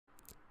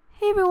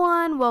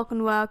everyone, welcome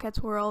to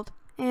Wildcats World,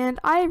 and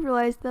I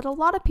realized that a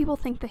lot of people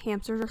think that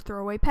hamsters are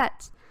throwaway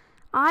pets.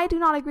 I do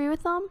not agree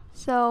with them,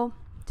 so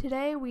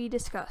today we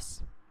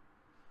discuss.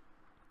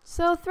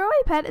 So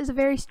throwaway pet is a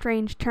very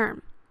strange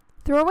term.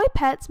 Throwaway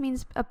pets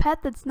means a pet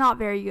that's not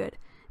very good.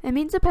 It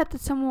means a pet that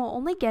someone will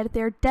only get if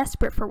they are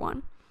desperate for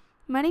one.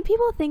 Many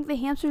people think that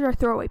hamsters are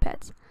throwaway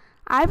pets.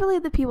 I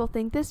believe that people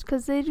think this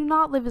because they do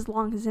not live as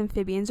long as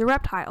amphibians or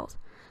reptiles.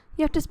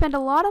 You have to spend a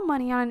lot of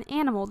money on an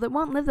animal that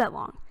won't live that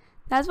long.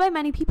 That's why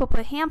many people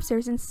put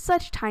hamsters in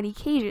such tiny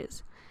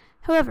cages.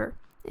 However,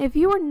 if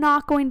you were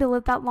not going to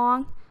live that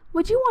long,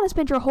 would you want to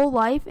spend your whole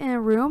life in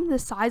a room the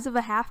size of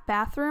a half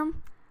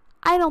bathroom?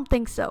 I don't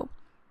think so.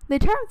 The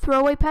term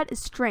throwaway pet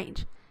is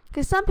strange,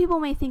 because some people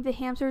may think that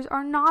hamsters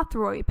are not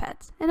throwaway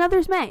pets, and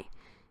others may.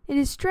 It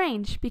is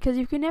strange because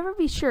you can never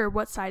be sure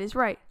what side is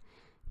right,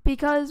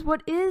 because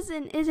what is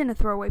and isn't a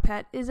throwaway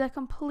pet is a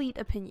complete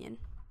opinion.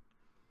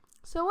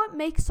 So what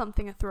makes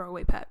something a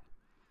throwaway pet?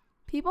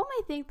 People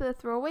may think that a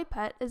throwaway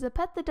pet is a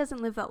pet that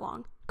doesn't live that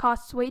long,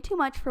 costs way too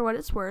much for what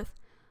it's worth,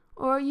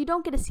 or you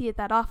don't get to see it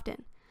that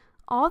often.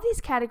 All of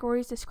these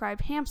categories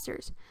describe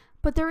hamsters,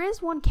 but there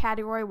is one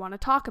category I want to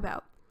talk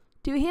about.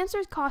 Do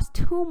hamsters cost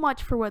too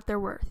much for what they're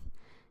worth?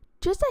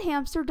 Just a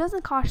hamster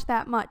doesn't cost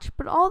that much,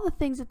 but all the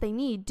things that they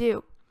need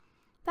do.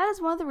 That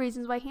is one of the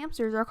reasons why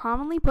hamsters are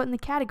commonly put in the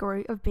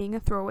category of being a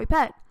throwaway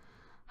pet.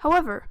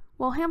 However,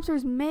 while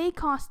hamsters may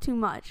cost too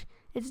much,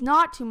 it's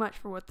not too much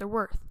for what they're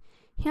worth.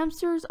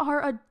 Hamsters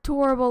are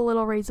adorable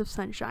little rays of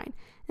sunshine,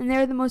 and they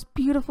are the most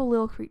beautiful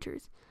little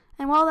creatures.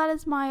 And while that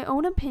is my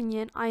own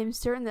opinion, I am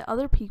certain that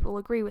other people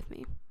agree with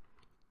me.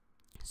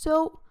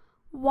 So,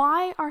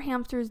 why are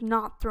hamsters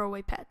not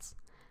throwaway pets?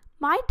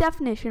 My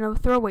definition of a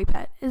throwaway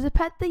pet is a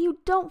pet that you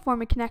don't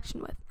form a connection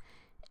with.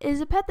 It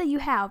is a pet that you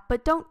have,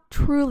 but don't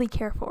truly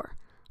care for.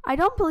 I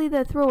don't believe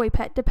that a throwaway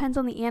pet depends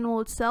on the animal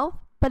itself,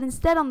 but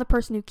instead on the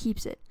person who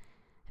keeps it.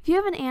 If you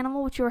have an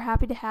animal which you are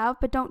happy to have,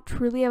 but don't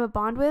truly have a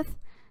bond with,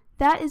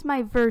 that is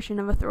my version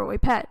of a throwaway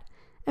pet.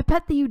 A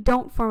pet that you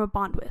don't form a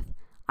bond with.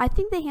 I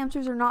think that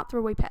hamsters are not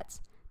throwaway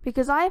pets,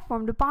 because I have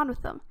formed a bond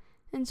with them,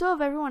 and so have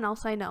everyone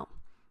else I know.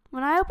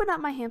 When I open up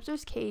my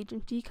hamster's cage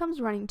and she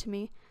comes running to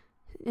me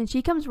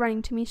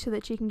so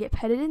that she can get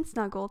petted and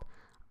snuggled,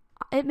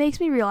 it makes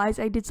me realize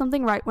I did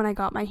something right when I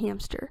got my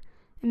hamster.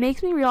 It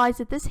makes me realize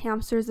that this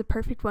hamster is the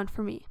perfect one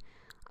for me.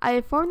 I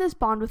have formed this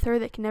bond with her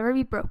that can never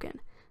be broken.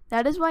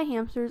 That is why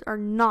hamsters are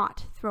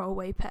not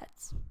throwaway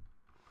pets.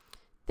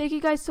 Thank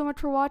you guys so much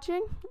for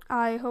watching.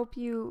 I hope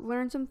you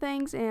learned some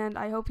things, and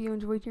I hope you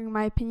enjoyed hearing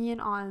my opinion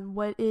on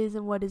what is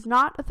and what is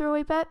not a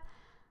throwaway pet.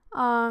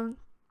 Thank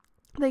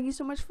you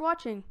so much for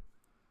watching.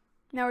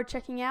 Now we're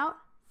checking out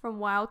from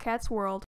Wildcats World.